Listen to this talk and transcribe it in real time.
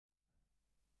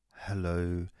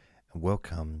hello, and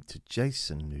welcome to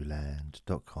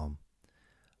jasonnewland.com.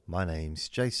 My name's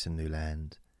Jason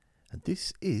Newland, and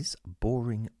this is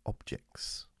Boring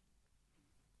Objects.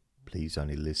 Please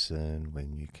only listen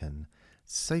when you can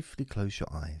safely close your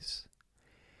eyes,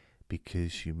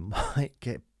 because you might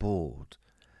get bored,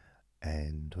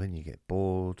 and when you get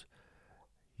bored,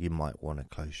 you might want to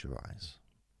close your eyes,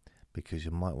 because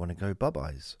you might want to go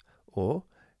bye-byes, or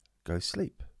go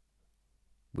sleep,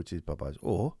 which is bye-byes,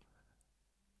 or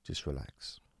just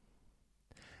relax.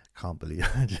 Can't believe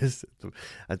I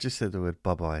just said the word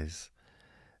bye-byes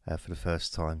for the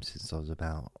first time since I was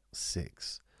about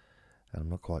 6. And I'm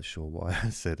not quite sure why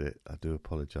I said it. I do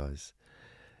apologise.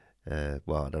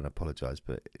 Well, I don't apologise,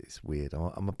 but it's weird.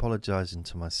 I'm apologising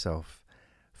to myself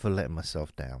for letting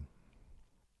myself down.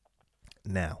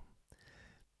 Now,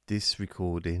 this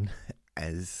recording,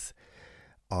 as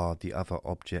are the other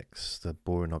objects, the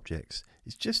boring objects,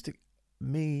 is just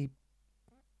me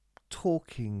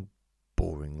talking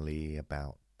boringly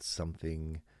about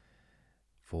something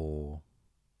for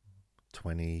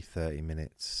 20-30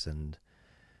 minutes, and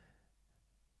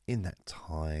in that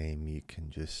time you can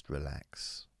just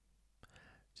relax.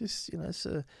 Just,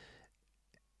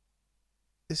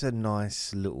 it's a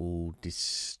nice little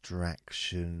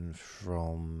distraction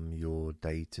from your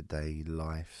day-to-day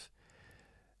life.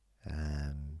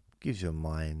 Gives your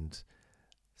mind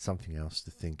something else to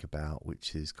think about,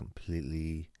 which is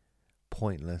completely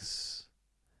pointless,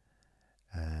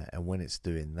 and when it's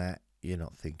doing that, you're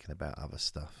not thinking about other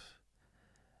stuff,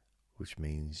 which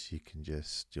means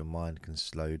your mind can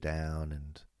slow down,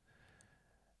 and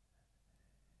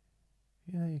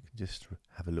you can just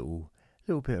have a little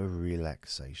bit of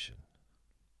relaxation.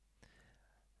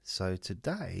 So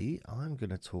today I'm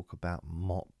going to talk about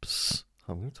mops.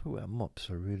 I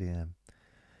really am.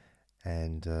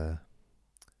 And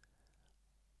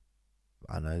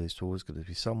I know there's always going to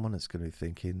be someone that's going to be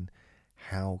thinking,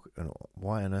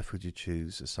 why on earth would you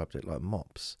choose a subject like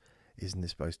mops? Isn't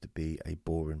this supposed to be a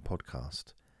boring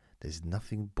podcast? There's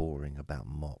nothing boring about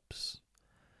mops.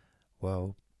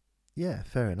 Well, yeah,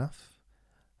 fair enough.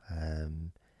 I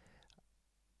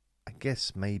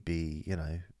guess maybe,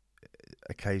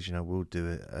 occasionally I will do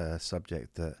a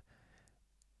subject that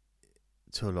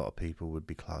to a lot of people would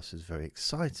be classed as very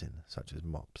exciting, such as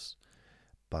mops.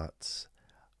 But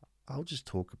I'll just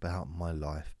talk about my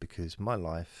life, because my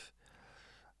life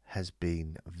has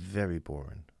been very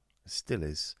boring. It still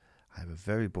is. I have a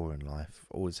very boring life,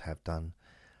 always have done.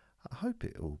 I hope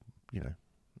it will,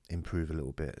 improve a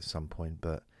little bit at some point,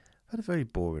 but I've had a very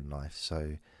boring life.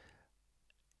 So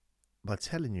by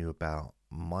telling you about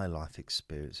my life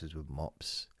experiences with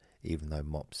mops, even though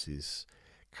mops is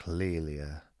clearly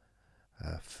a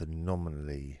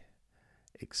phenomenally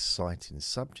exciting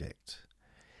subject,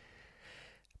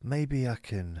 maybe I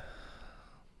can,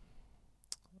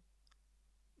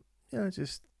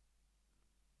 just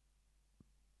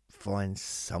find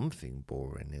something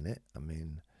boring in it. I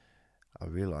mean, I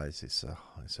realise it's a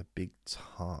big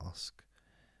task,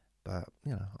 but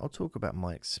I'll talk about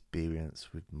my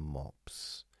experience with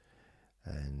mops,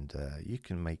 and you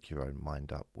can make your own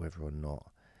mind up whether or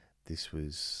not this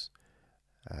was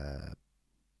a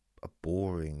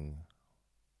boring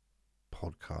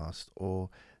podcast or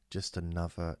just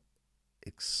another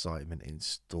excitement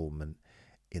installment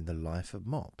in the life of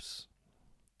mops.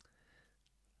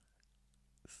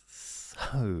 So,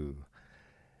 I'm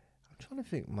trying to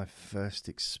think my first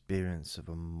experience of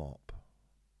a mop.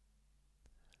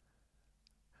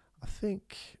 I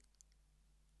think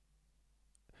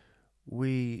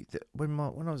when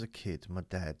I was a kid, my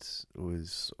dad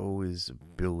was always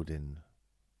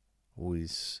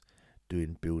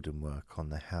doing building work on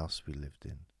the house we lived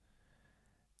in,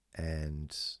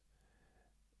 and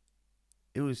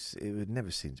it would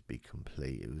never seem to be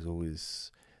complete.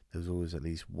 There was always at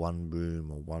least one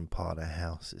room or one part of the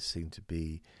house that seemed to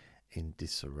be in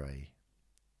disarray.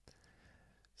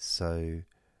 So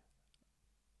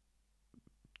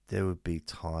there would be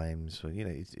times when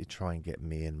he'd try and get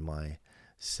me and my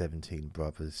 17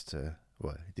 brothers to,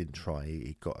 well, he didn't try,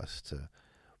 he got us to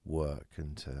work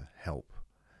and to help.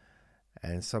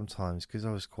 And sometimes, because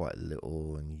I was quite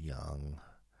little and young,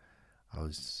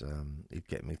 he'd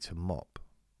get me to mop.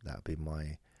 That'd be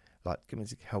get me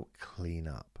to help clean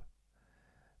up,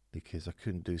 because I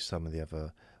couldn't do some of the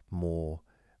other more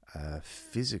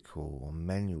physical or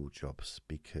manual jobs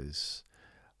because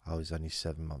I was only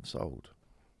 7 months old.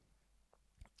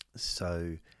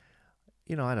 So,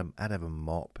 I'd have a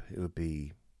mop. It would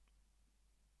be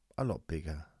a lot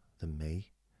bigger than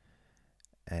me,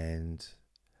 and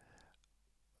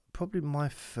probably my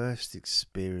first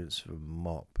experience with a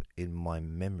mop in my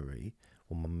memory,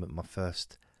 or my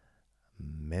first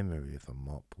memory of a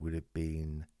mop would have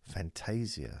been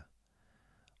Fantasia.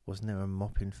 Wasn't there a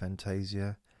mop in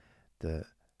Fantasia that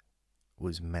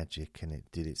was magic and it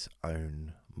did its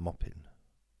own mopping?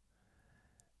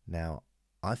 Now,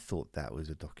 I thought that was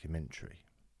a documentary.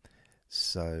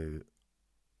 So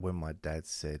when my dad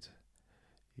said,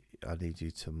 I need you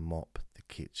to mop the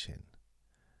kitchen,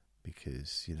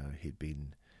 because, you know, he'd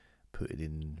been putting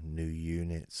in new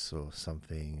units or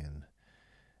something, and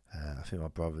I think my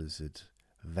brothers had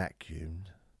vacuumed,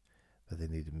 but they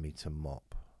needed me to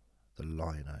mop the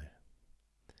lino.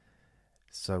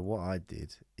 So what I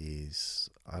did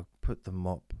is I put the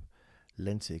mop,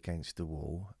 leant it against the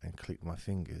wall and clicked my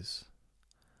fingers,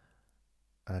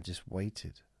 and I just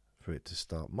waited for it to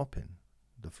start mopping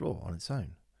the floor on its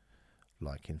own,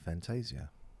 like in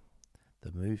Fantasia,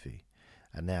 the movie.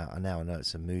 And now I know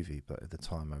it's a movie, but at the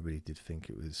time I really did think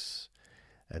it was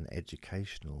an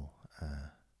educational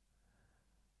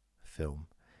film.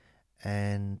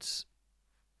 And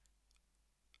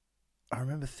I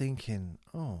remember thinking,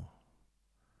 oh,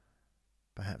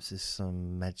 perhaps there's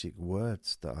some magic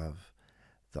words that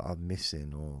I'm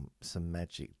missing, or some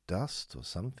magic dust or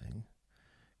something,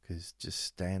 because just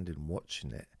standing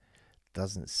watching it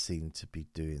doesn't seem to be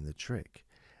doing the trick,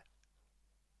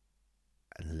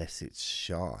 unless it's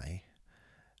shy.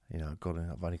 You know,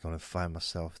 I've only got to find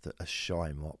myself a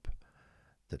shy mop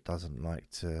that doesn't like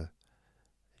to,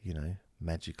 you know,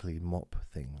 magically mop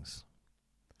things.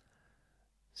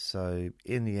 So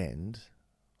in the end,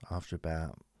 after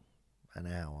about an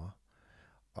hour,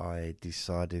 I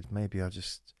decided maybe I'll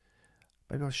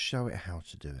show it how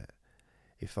to do it.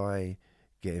 If I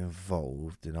get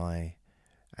involved and I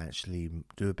actually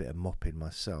do a bit of mopping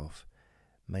myself,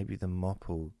 maybe the mop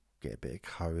will get a bit of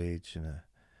courage and a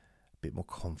bit more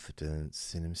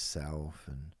confidence in himself,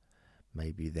 and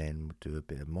maybe then we'll do a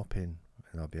bit of mopping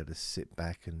and I'll be able to sit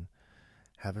back and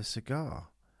have a cigar.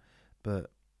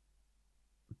 But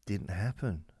it didn't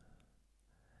happen.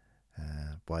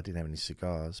 Well, I didn't have any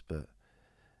cigars, but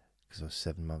because I was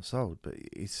 7 months old. But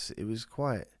it was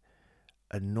quite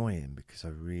annoying, because I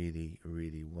really,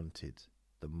 really wanted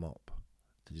the mop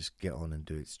to just get on and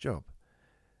do its job,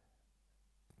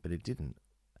 but it didn't.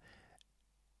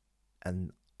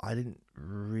 And I didn't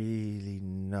really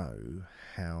know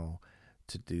how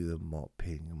to do the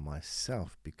mopping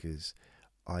myself, because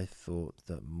I thought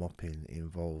that mopping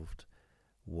involved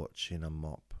watching a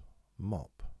mop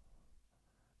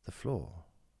the floor.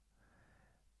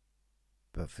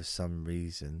 But for some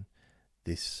reason,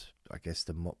 I guess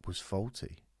the mop was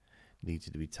faulty,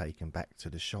 needed to be taken back to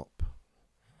the shop.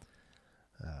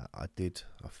 I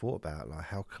thought about, like,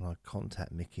 how can I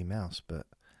contact Mickey Mouse, but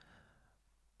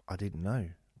I didn't know.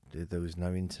 There was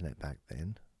no internet back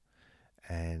then,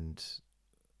 and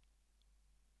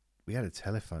we had a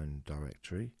telephone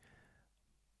directory,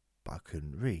 but I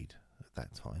couldn't read at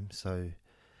that time. So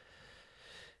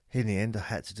in the end, I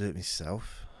had to do it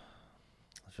myself.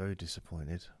 I was very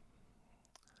disappointed,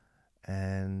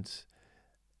 and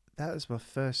that was my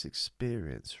first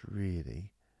experience,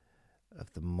 really,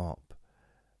 of the mop.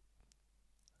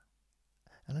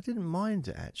 And I didn't mind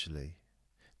it, actually.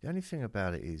 The only thing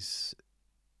about it is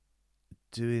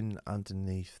doing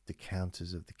underneath the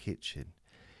counters of the kitchen,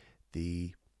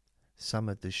 some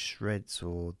of the shreds,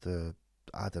 or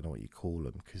I don't know what you call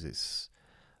them, because it's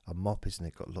a mop, isn't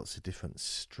it? Got lots of different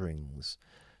strings.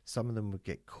 Some of them would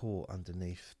get caught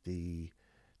underneath the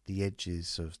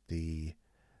edges of the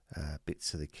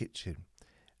bits of the kitchen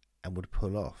and would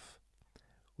pull off,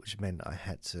 which meant I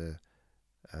had to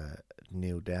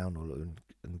kneel down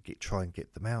and try and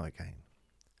get them out again,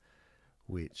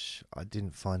 which I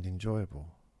didn't find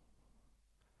enjoyable.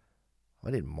 I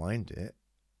didn't mind it,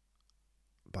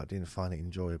 but I didn't find it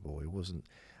enjoyable.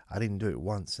 I didn't do it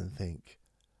once and think,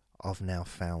 I've now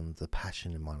found the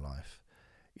passion in my life.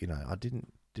 You know, I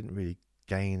didn't really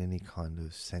gain any kind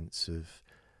of sense of,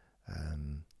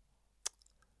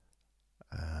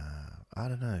 I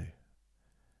don't know,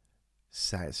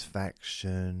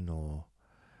 satisfaction, or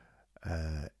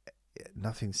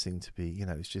nothing seemed to be, you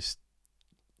know, it's just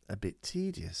a bit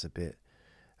tedious, a bit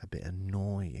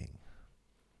annoying.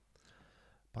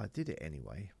 But I did it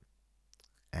anyway,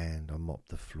 and I mopped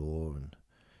the floor, and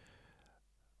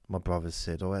my brother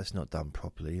said, "Oh, that's not done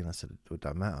properly," and I said, "It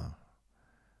don't matter."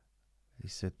 He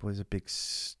said, "Well, there's a big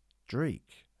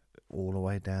streak all the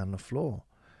way down the floor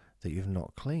that you've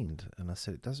not cleaned," and I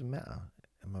said, "It doesn't matter."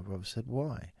 And my brother said,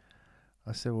 "Why?"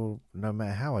 I said, "Well, no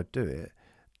matter how I do it,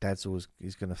 Dad's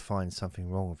he's going to find something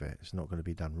wrong with it. It's not going to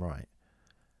be done right."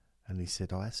 And he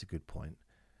said, "Oh, that's a good point.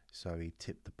 So he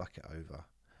tipped the bucket over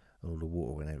and all the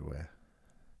water went everywhere.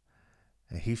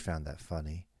 And he found that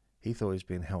funny. He thought he was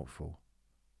being helpful.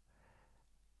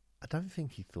 I don't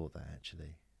think he thought that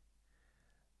actually.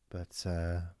 But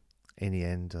in the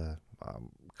end, I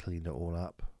cleaned it all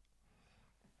up.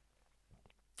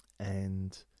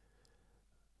 And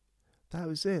that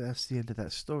was it. That's the end of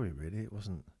that story, really. It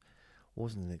wasn't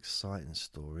an exciting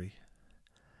story.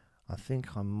 I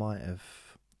think I might have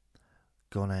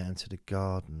gone out into the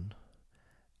garden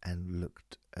and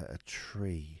looked at a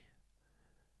tree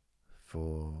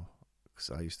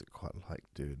because I used to quite like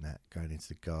doing that, going into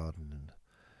the garden and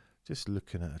just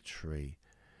looking at a tree,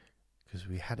 because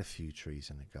we had a few trees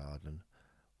in the garden.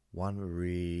 One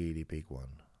really big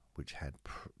one which had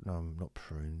not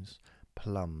prunes,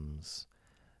 plums.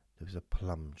 There was a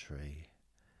plum tree.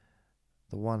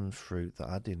 The one fruit that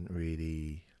I didn't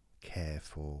really care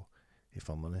for, if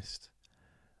I'm honest.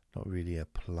 Not really a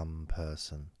plum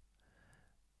person.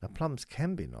 Now plums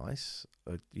can be nice,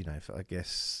 I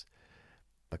guess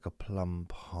like a plum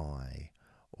pie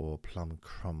or a plum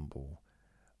crumble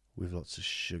with lots of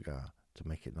sugar to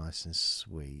make it nice and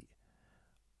sweet.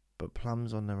 But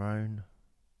plums on their own,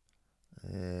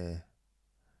 no,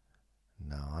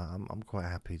 I'm quite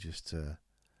happy just to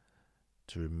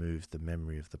remove the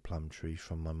memory of the plum tree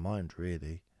from my mind.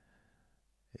 Really,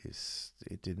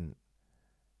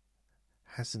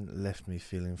 hasn't left me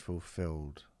feeling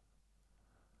fulfilled.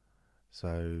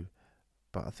 So,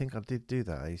 but I think I did do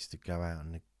that. I used to go out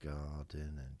in the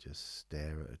garden and just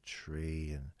stare at a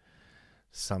tree, and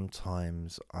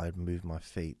sometimes I'd move my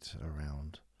feet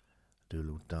around, do a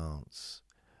little dance,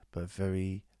 but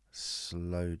very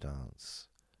slow dance.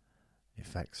 In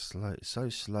fact, so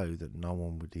slow that no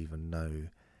one would even know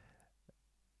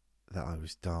that I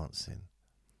was dancing.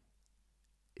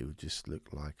 It would just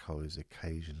look like I was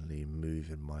occasionally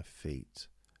moving my feet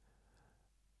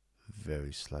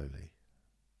very slowly.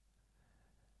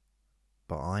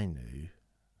 But I knew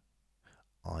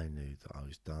that I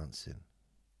was dancing.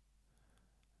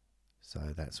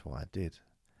 So that's what I did.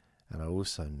 And I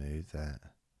also knew that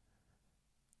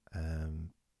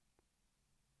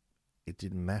it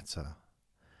didn't matter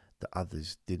that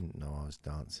others didn't know I was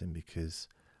dancing, because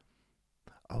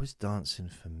I was dancing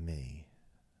for me.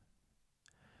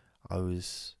 I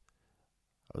was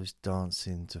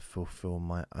dancing to fulfill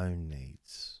my own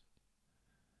needs,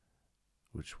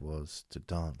 which was to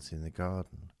dance in the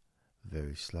garden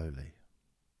very slowly.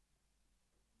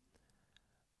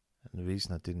 And the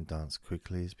reason I didn't dance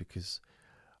quickly is because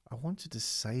I wanted to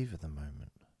savour the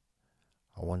moment.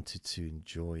 I wanted to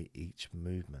enjoy each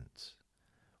movement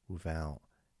without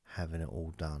having it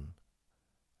all done.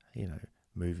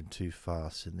 Moving too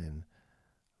fast and then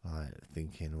like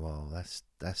thinking, well, that's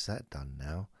that done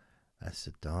now. That's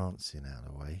the dancing out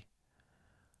of the way.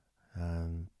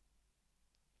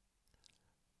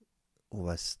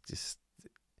 That's just.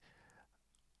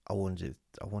 I wanted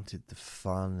the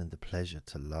fun and the pleasure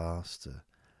to last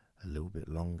a little bit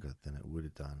longer than it would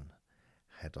have done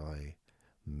had I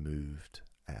moved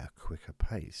at a quicker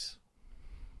pace.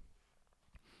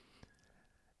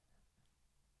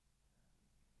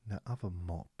 Now, other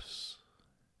mops.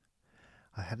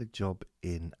 I had a job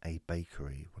in a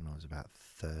bakery when I was about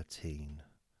 13,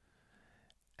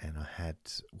 and I had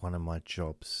one of my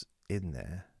jobs in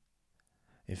there.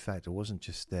 In fact, it wasn't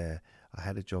just there. I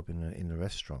had a job in the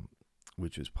restaurant,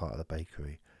 which was part of the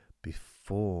bakery,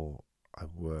 before I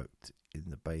worked in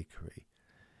the bakery,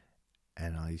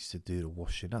 and I used to do the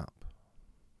washing up,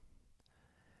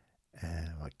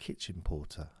 like kitchen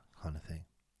porter kind of thing.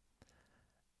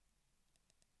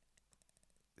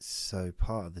 So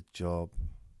part of the job,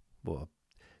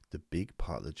 the big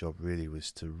part of the job really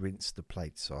was to rinse the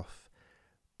plates off,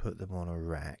 put them on a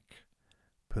rack,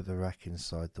 put the rack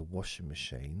inside the washing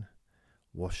machine,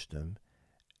 wash them,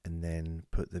 and then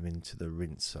put them into the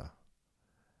rinser,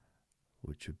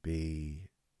 which would be,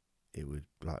 it would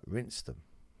like rinse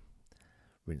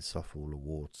off all the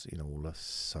water, all the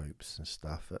soaps and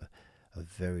stuff at a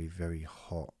very, very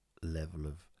hot level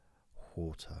of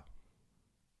water.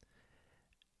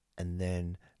 And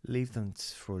then leave them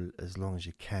for as long as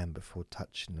you can before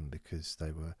touching them, because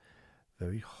they were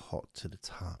very hot to the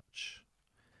touch.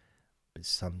 But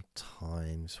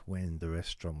sometimes when the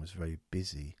restaurant was very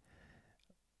busy,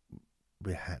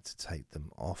 we had to take them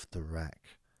off the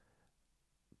rack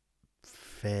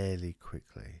fairly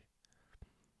quickly.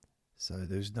 So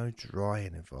there was no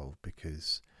drying involved,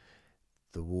 because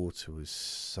the water was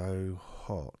so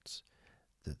hot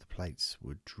that the plates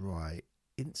would dry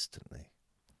instantly.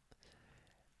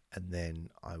 And then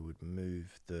I would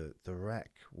move the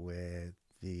rack where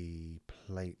the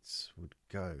plates would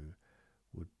go,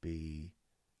 would be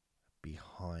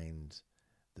behind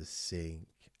the sink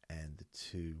and the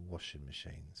two washing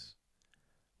machines.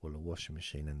 Well, the washing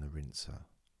machine and the rinser.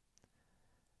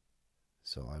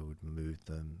 So I would move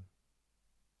them,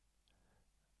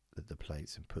 the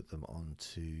plates, and put them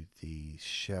onto the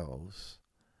shelves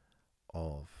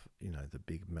of, the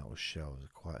big metal shelves,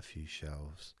 quite a few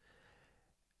shelves.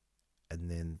 And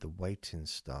then the waiting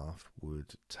staff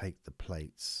would take the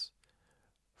plates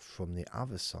from the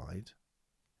other side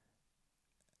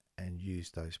and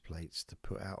use those plates to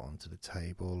put out onto the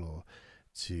table, or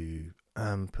to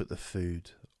put the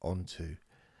food onto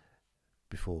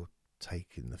before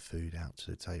taking the food out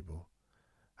to the table.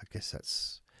 I guess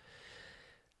that's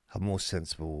a more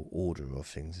sensible order of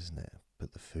things, isn't it?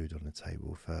 Put the food on the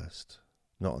table first.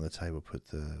 Not on the table, put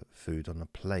the food on the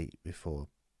plate before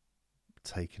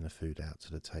taking the food out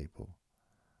to the table.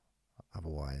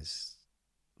 Otherwise,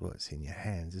 well, it's in your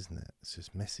hands, isn't it? It's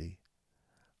just messy.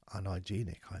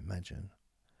 Unhygienic, I imagine.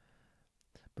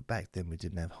 But back then we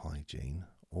didn't have hygiene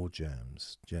or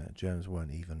germs. Germs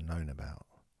weren't even known about.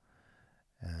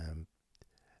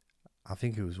 I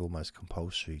think it was almost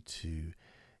compulsory to,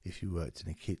 if you worked in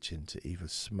a kitchen, to either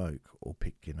smoke or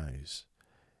pick your nose.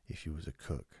 If you was a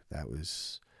cook, that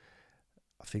was,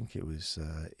 I think it was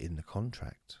in the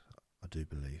contract, I do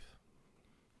believe.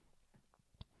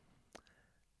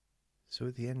 So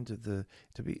at the end of the,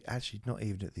 to be actually not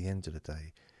even at the end of the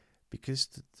day, because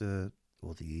the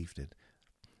evening,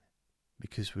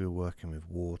 because we were working with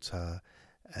water,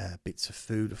 bits of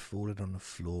food are falling on the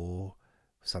floor.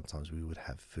 Sometimes we would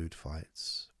have food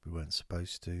fights. We weren't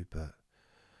supposed to, but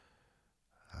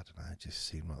I don't know, it just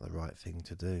seemed like the right thing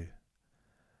to do.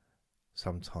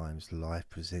 Sometimes life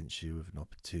presents you with an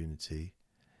opportunity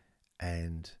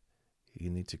and you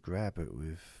need to grab it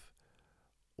with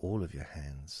all of your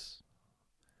hands.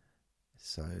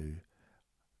 So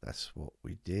that's what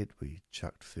we did. We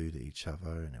chucked food at each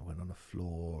other and it went on the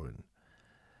floor and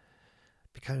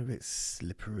became a bit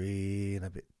slippery and a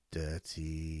bit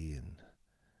dirty. And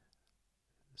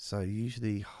so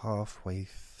usually halfway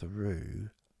through,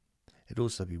 it'd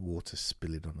also be water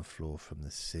spilling on the floor from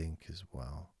the sink as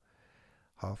well.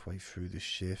 Halfway through the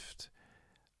shift,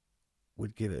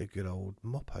 we'd give it a good old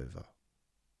mop over.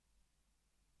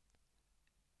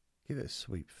 Give it a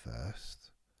sweep first,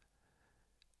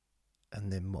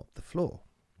 and then mop the floor,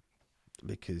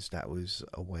 because that was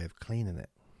a way of cleaning it.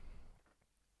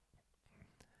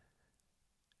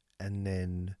 And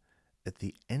then at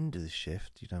the end of the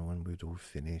shift, when we'd all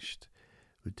finished,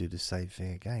 we'd do the same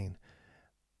thing again.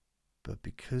 But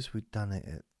because we'd done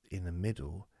it in the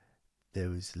middle, there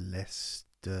was less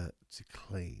dirt to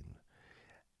clean,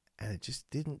 and it just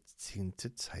didn't seem to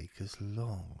take as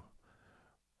long.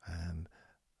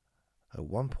 At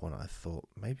one point I thought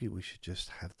maybe we should just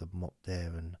have the mop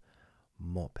there and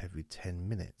mop every 10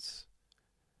 minutes.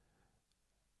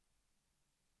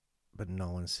 But no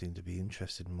one seemed to be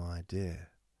interested in my idea.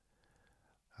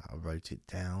 I wrote it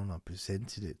down, I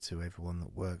presented it to everyone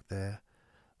that worked there,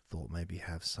 thought maybe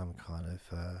have some kind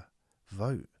of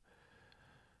vote.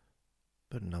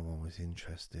 But no one was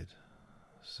interested.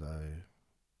 So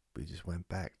we just went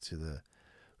back to the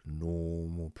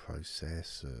normal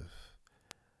process of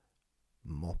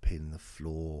mopping the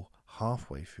floor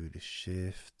halfway through the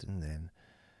shift, and then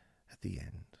at the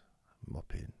end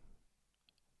mopping,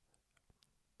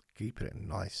 keeping it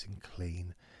nice and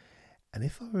clean. And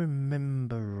if I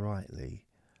remember rightly,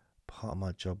 part of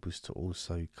my job was to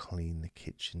also clean the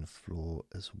kitchen floor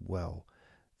as well,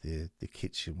 the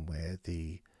kitchen where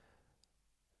the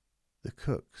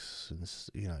cooks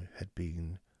had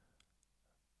been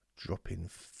dropping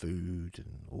food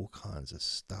and all kinds of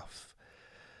stuff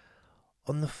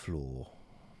on the floor.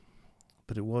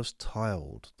 But it was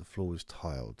tiled, the floor was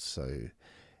tiled, so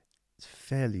it's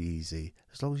fairly easy,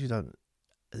 as long as you don't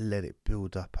let it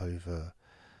build up over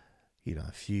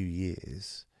a few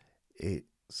years.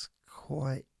 It's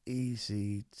quite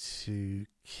easy to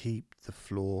keep the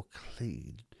floor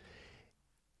clean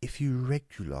if you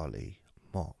regularly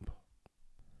mop.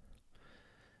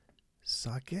 So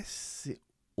I guess it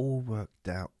all worked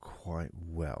out quite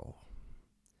well.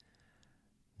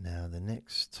 Now, the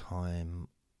next time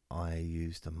I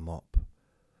used a mop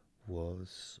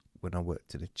was when I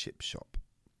worked in a chip shop.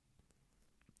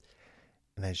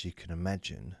 And as you can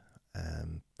imagine,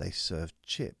 they served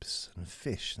chips and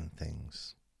fish and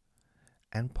things,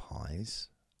 and pies,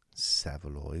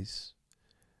 saveloys,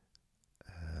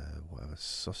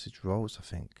 sausage rolls, I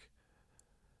think,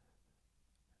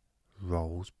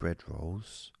 rolls, bread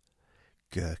rolls,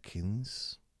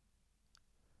 gherkins.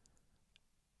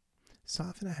 So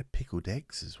I think I had pickled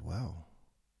eggs as well,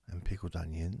 and pickled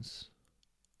onions.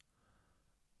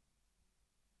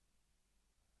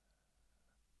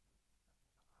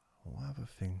 other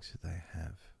things do they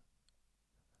have?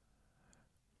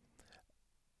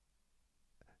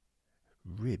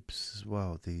 Ribs as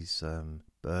well. These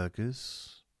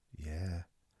burgers. Yeah.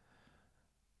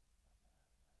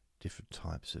 Different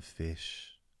types of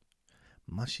fish.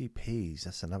 Mushy peas.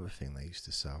 That's another thing they used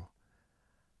to sell.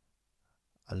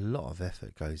 A lot of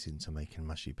effort goes into making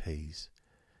mushy peas.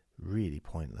 Really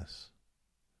pointless.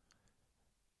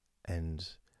 And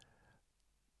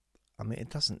I mean,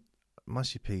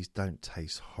 mushy peas don't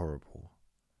taste horrible.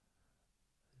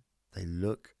 They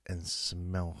look and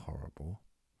smell horrible,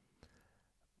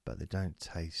 but they don't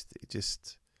taste.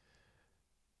 It's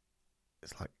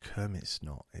like Kermit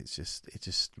snot. It's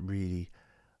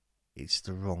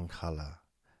the wrong colour.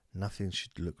 Nothing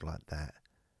should look like that.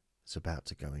 It's about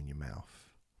to go in your mouth.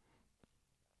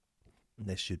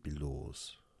 There should be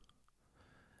laws.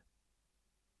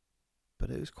 But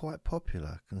it was quite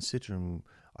popular, considering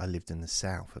I lived in the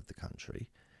south of the country,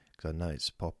 because I know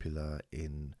it's popular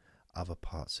in other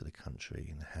parts of the country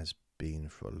and has been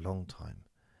for a long time.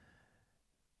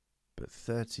 But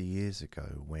 30 years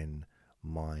ago, when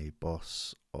my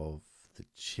boss of the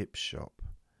chip shop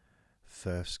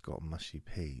first got mushy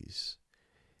peas,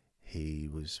 he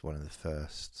was one of the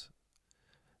first.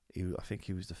 I think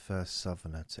he was the first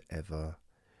southerner to ever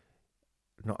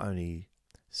not only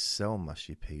sell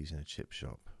mushy peas in a chip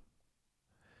shop,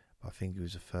 but I think he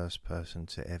was the first person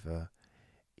to ever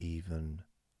even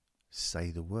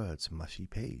say the words mushy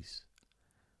peas.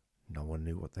 No one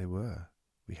knew what they were.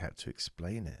 We had to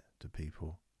explain it to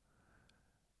people.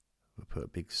 We put a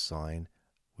big sign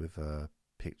with a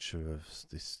picture of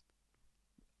this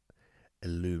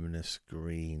luminous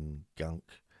green gunk,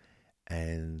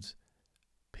 and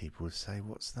people would say,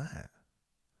 "What's that?"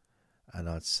 And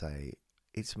I'd say,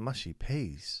 "It's mushy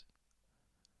peas.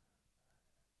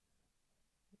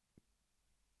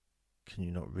 Can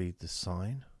you not read the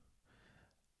sign?"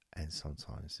 And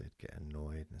sometimes they'd get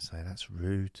annoyed and say, "That's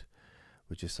rude.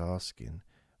 We're just asking.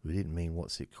 We didn't mean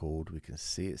what's it called. We can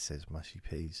see it says mushy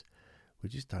peas. We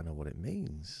just don't know what it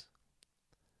means."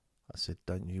 I said,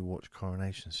 "Don't you watch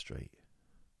Coronation Street?"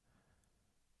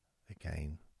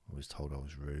 Again, I was told I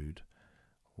was rude.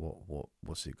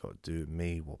 What's it got to do with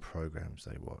me? What programs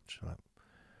they watch? Like,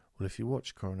 well, if you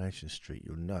watch Coronation Street,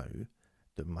 you'll know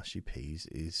that mushy peas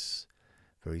is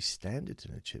very standard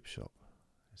in a chip shop.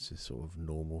 It's a sort of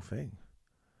normal thing.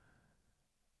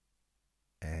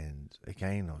 And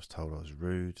again, I was told I was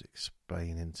rude,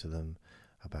 explaining to them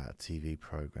about a TV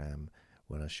program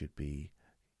when I should be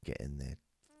getting their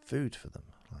food for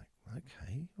them. Like,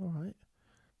 okay, all right,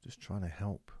 just trying to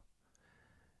help.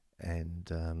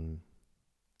 And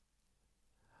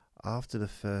after the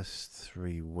first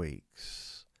 3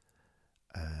 weeks,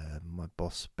 my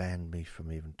boss banned me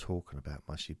from even talking about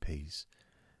mushy peas,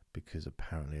 because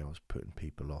apparently I was putting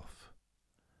people off.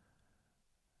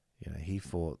 You know, he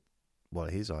thought, well,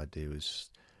 his idea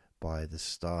was by the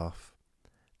staff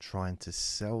trying to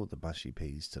sell the mushy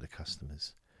peas to the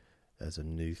customers as a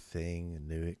new thing, a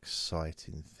new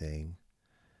exciting thing.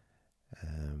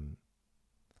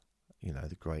 You know,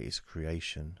 the greatest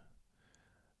creation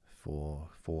for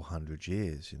 400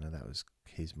 years. You know, that was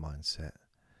his mindset.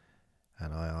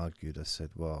 And I argued, I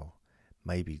said, well,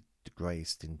 maybe the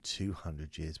greatest in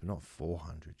 200 years, but not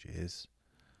 400 years.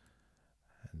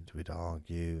 And we'd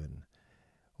argue, and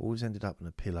always ended up in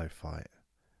a pillow fight.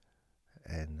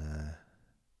 And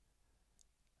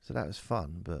so that was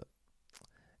fun, but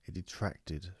it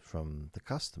detracted from the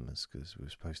customers, because we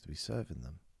were supposed to be serving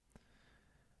them.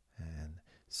 And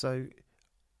so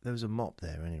there was a mop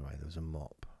there anyway. There was a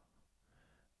mop.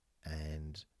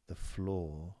 And the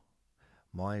floor,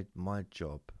 my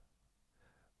job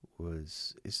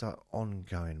was, it's like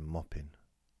ongoing mopping.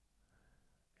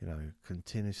 You know,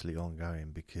 continuously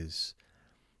ongoing, because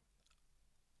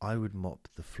I would mop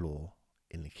the floor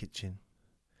in the kitchen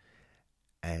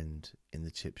and in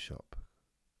the chip shop,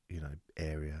 you know,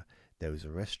 area. There was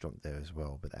a restaurant there as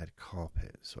well, but they had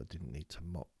carpet, so I didn't need to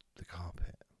mop the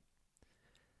carpet.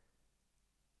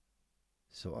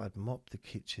 So I'd mop the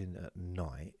kitchen at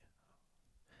night.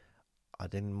 I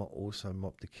then also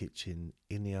mop the kitchen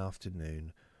in the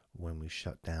afternoon when we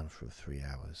shut down for 3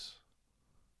 hours.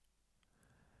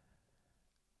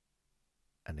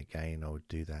 And again, I would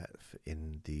do that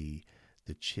in the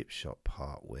chip shop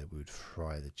part, where we would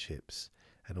fry the chips,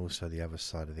 and also the other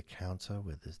side of the counter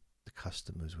where the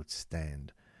customers would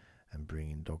stand and bring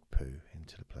in dog poo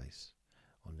into the place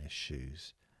on their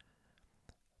shoes.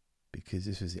 Because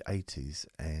this was the 80s,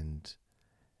 and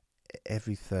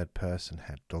every third person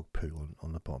had dog poo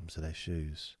on the bottoms of their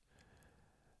shoes.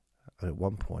 And at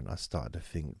one point I started to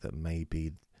think that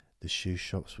maybe the shoe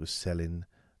shops were selling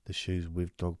the shoes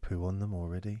with dog poo on them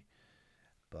already.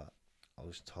 But I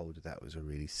was told that was a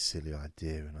really silly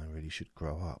idea and I really should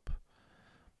grow up.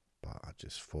 But I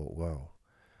just thought, well,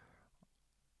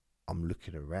 I'm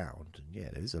looking around and yeah,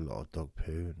 there's a lot of dog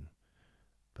poo,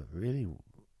 but really,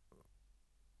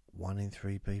 1 in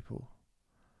 3 people?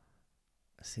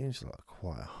 It seems like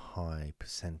quite a high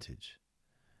percentage.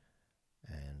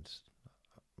 And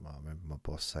I remember my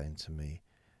boss saying to me,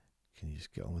 "Can you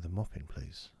just get on with the mopping,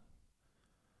 please?"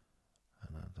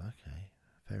 And I was okay,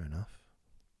 fair enough.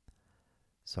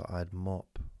 So I'd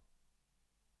mop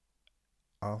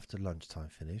after lunchtime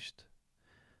finished,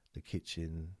 the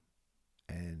kitchen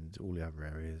and all the other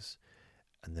areas,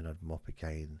 and then I'd mop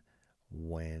again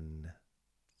when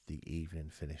the evening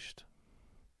finished.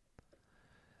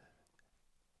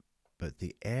 But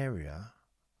the area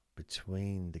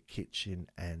between the kitchen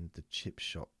and the chip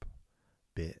shop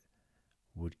bit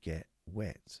would get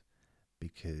wet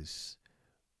because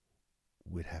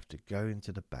we'd have to go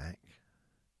into the back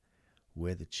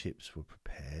where the chips were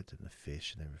prepared and the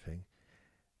fish and everything,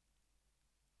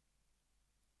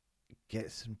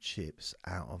 get some chips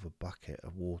out of a bucket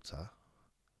of water,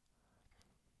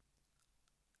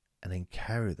 and then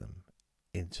carry them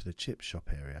into the chip shop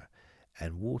area,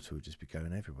 and water would just be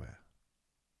going everywhere.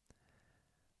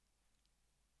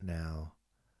 Now,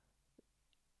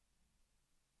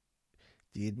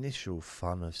 the initial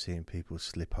fun of seeing people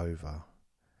slip over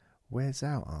wears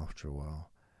out after a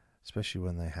while, especially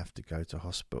when they have to go to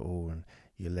hospital and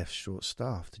you're left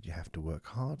short-staffed and you have to work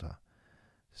harder.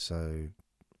 So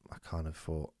I kind of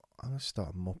thought, I'm going to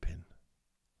start mopping.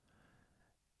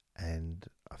 And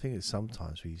I think that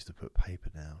sometimes we used to put paper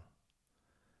down,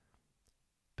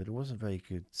 but it wasn't a very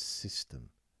good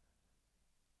system.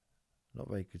 Not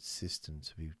a very good system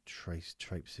to be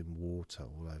traipsing water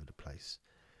all over the place.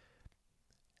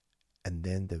 And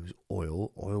then there was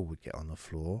oil. Oil would get on the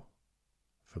floor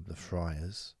from the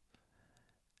fryers,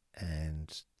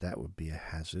 and that would be a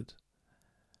hazard.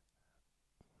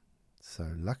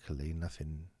 So luckily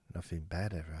nothing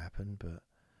bad ever happened, but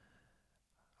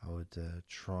I would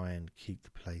try and keep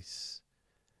the place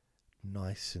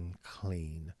nice and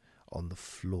clean on the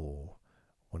floor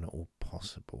when at all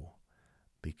possible,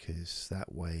 because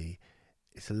that way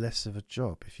it's a less of a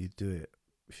job. If you do it,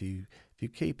 if you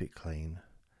keep it clean,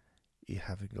 you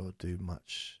haven't got to do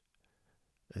much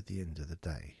at the end of the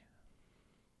day.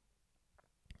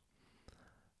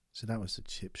 So that was the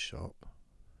chip shop.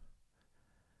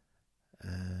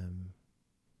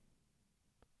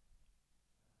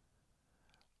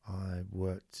 I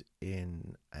worked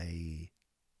in a...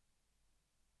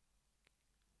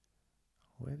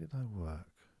 Where did I work?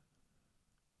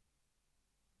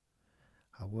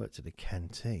 I worked at a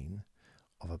canteen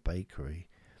of a bakery,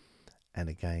 and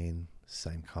again,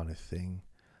 same kind of thing.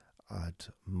 I'd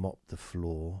mop the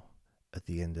floor at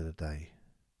the end of the day,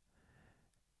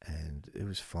 and it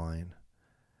was fine.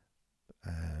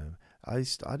 I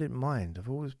didn't mind. I've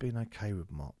always been okay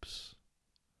with mops.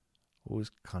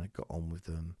 Always kind of got on with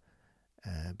them,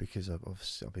 because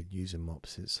I've been using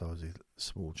mops since I was a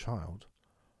small child,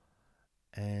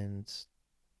 and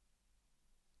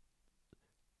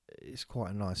it's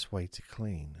quite a nice way to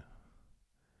clean,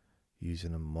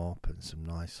 using a mop and some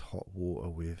nice hot water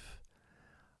with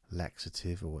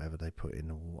laxative or whatever they put in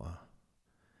the water.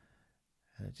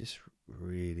 And it just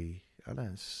really, I don't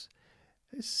know,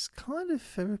 it's kind of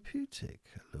therapeutic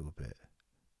a little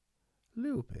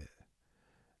bit.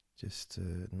 Just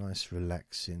a nice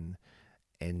relaxing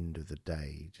end of the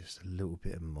day, just a little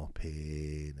bit of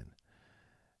mopping, and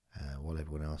while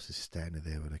everyone else is standing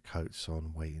there with their coats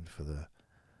on waiting for the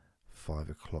 5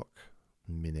 o'clock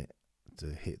minute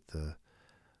to hit the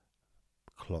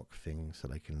clock thing so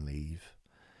they can leave.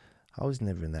 I was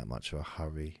never in that much of a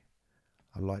hurry.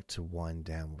 I like to wind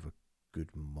down with a good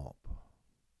mop.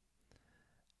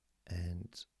 And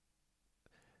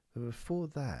before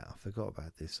that, I forgot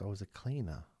about this, I was a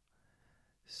cleaner.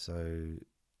 So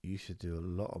you should do a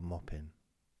lot of mopping.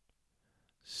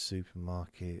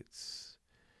 Supermarkets,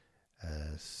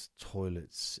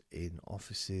 toilets in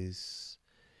offices,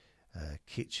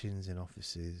 kitchens in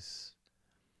offices.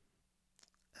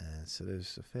 And so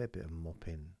there's a fair bit of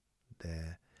mopping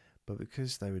there. But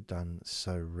because they were done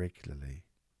so regularly,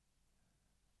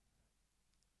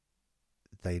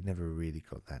 they never really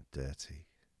got that dirty.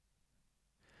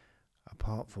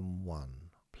 Apart from one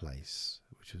place,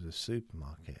 which was a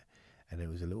supermarket, and it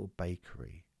was a little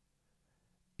bakery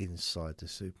inside the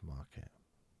supermarket.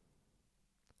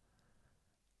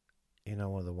 You know,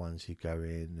 one of the ones you go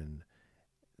in and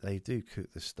they do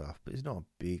cook the stuff, but it's not a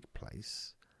big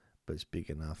place, but it's big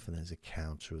enough, and there's a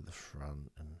counter at the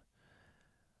front, and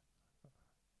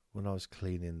when I was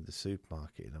cleaning the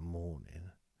supermarket in the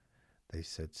morning, they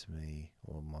said to me,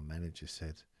 or my manager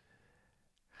said,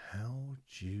 "How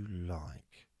would you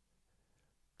like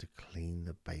to clean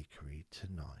the bakery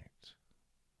tonight?"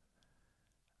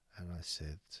 And I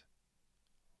said,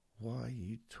 "Why are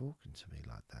you talking to me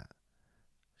like that?"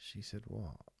 She said,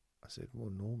 "What?" I said, "Well,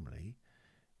 normally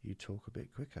you talk a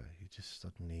bit quicker. You just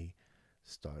suddenly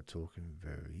start talking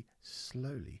very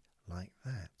slowly like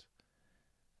that."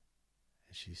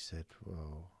 And she said,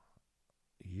 "Well,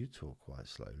 you talk quite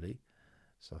slowly,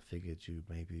 so I figured you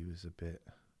maybe was a bit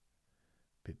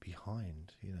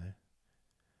behind, a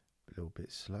little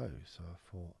bit slow. So I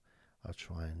thought I'll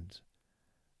try and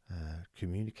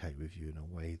communicate with you in a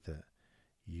way that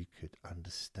you could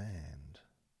understand."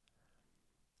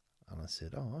 And I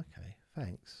said, "Oh, okay,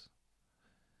 thanks."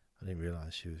 I didn't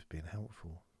realise she was being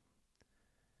helpful.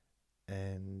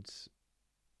 And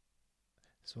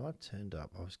so I turned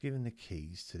up. I was given the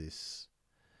keys to this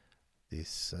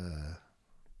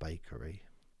bakery.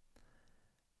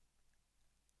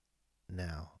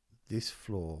 Now, this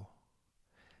floor,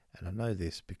 and I know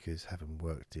this because having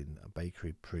worked in a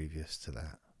bakery previous to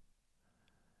that,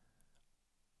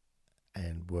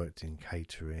 and worked in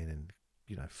catering and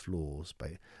floors,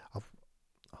 but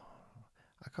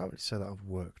I can't really say that I've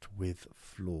worked with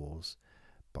floors,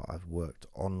 but I've worked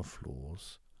on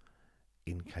floors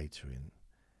in catering,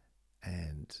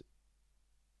 and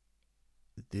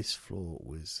this floor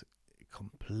was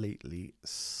completely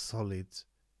solid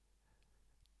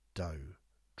dough,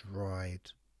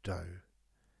 dried dough,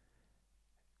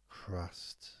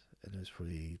 crust, and it was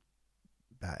probably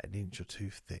about an inch or two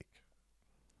thick.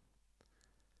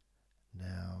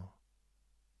 Now,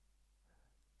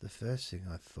 the first thing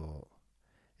I thought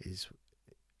is,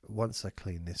 once I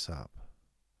clean this up,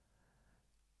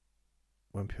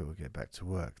 when people get back to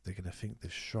work, they're going to think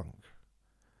they've shrunk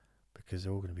because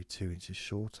they're all going to be 2 inches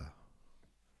shorter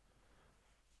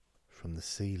from the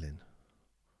ceiling.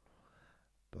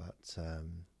 But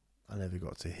I never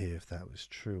got to hear if that was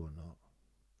true or not.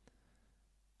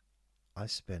 I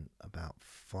spent about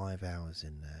 5 hours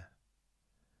in there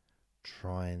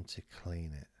trying to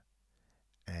clean it,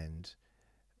 and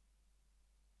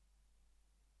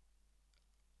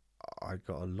I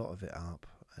got a lot of it up,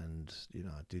 and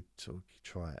I did sort of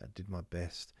try it. I did my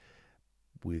best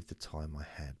with the time I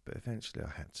had, but eventually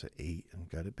I had to eat and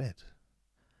go to bed.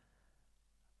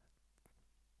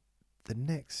 The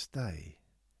next day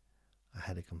I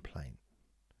had a complaint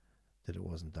that it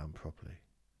wasn't done properly,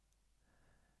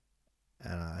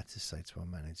 and I had to say to my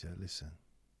manager, "Listen,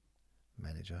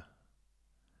 manager,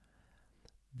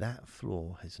 that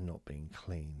floor has not been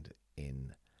cleaned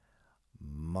in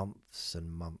months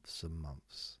and months and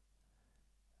months,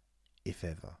 if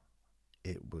ever.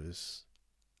 It was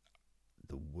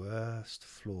the worst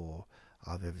floor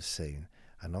I've ever seen,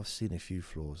 and I've seen a few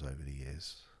floors over the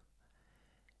years.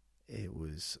 It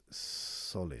was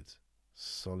solid,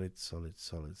 solid, solid,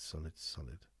 solid, solid,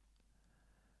 solid.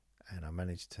 And I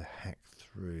managed to hack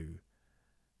through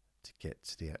to get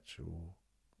to the actual,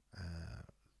 I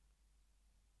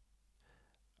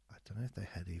don't know if they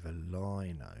had either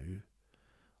lino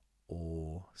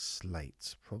or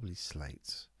slates, probably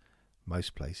slates.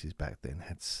 Most places back then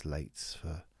had slates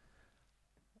for,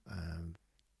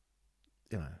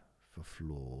 for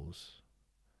floors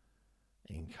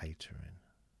in catering.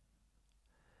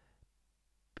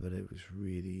 But it was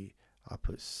really, I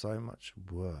put so much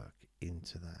work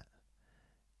into that,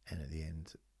 and at the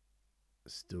end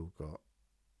still got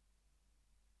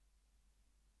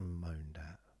moaned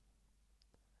at.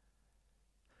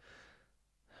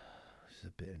 It's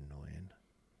a bit annoying.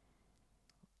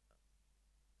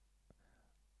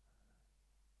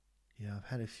 Yeah, I've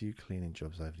had a few cleaning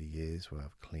jobs over the years where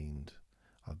I've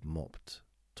mopped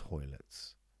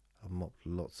toilets. I've mopped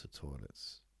lots of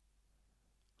toilets.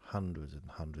 Hundreds and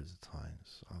hundreds of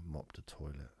times I've mopped a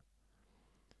toilet.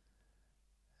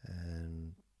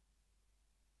 And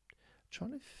I'm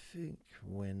trying to think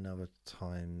when other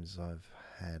times I've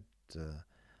had a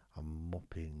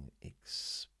mopping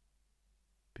experience.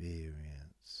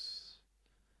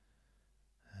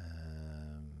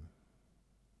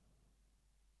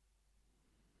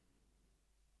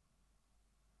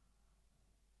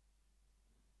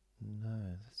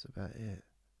 No, that's about it.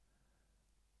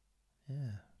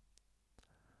 Yeah.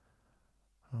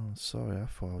 Oh, I'm sorry, I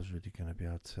thought I was really going to be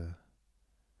able to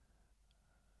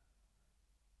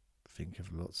think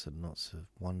of lots and lots of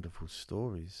wonderful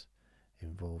stories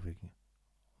involving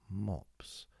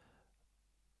mops.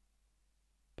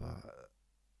 But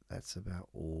that's about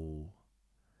all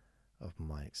of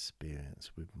my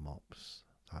experience with mops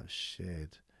that I've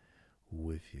shared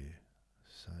with you.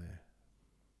 So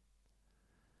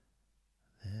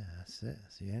Yeah, that's it.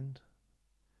 That's the end.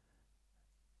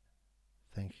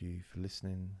 Thank you for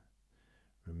listening.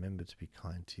 Remember to be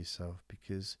kind to yourself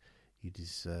because you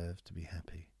deserve to be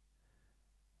happy.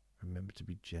 Remember to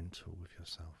be gentle with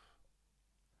yourself.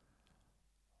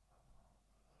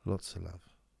 Lots of love.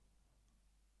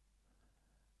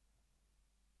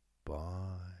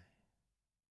 Bye.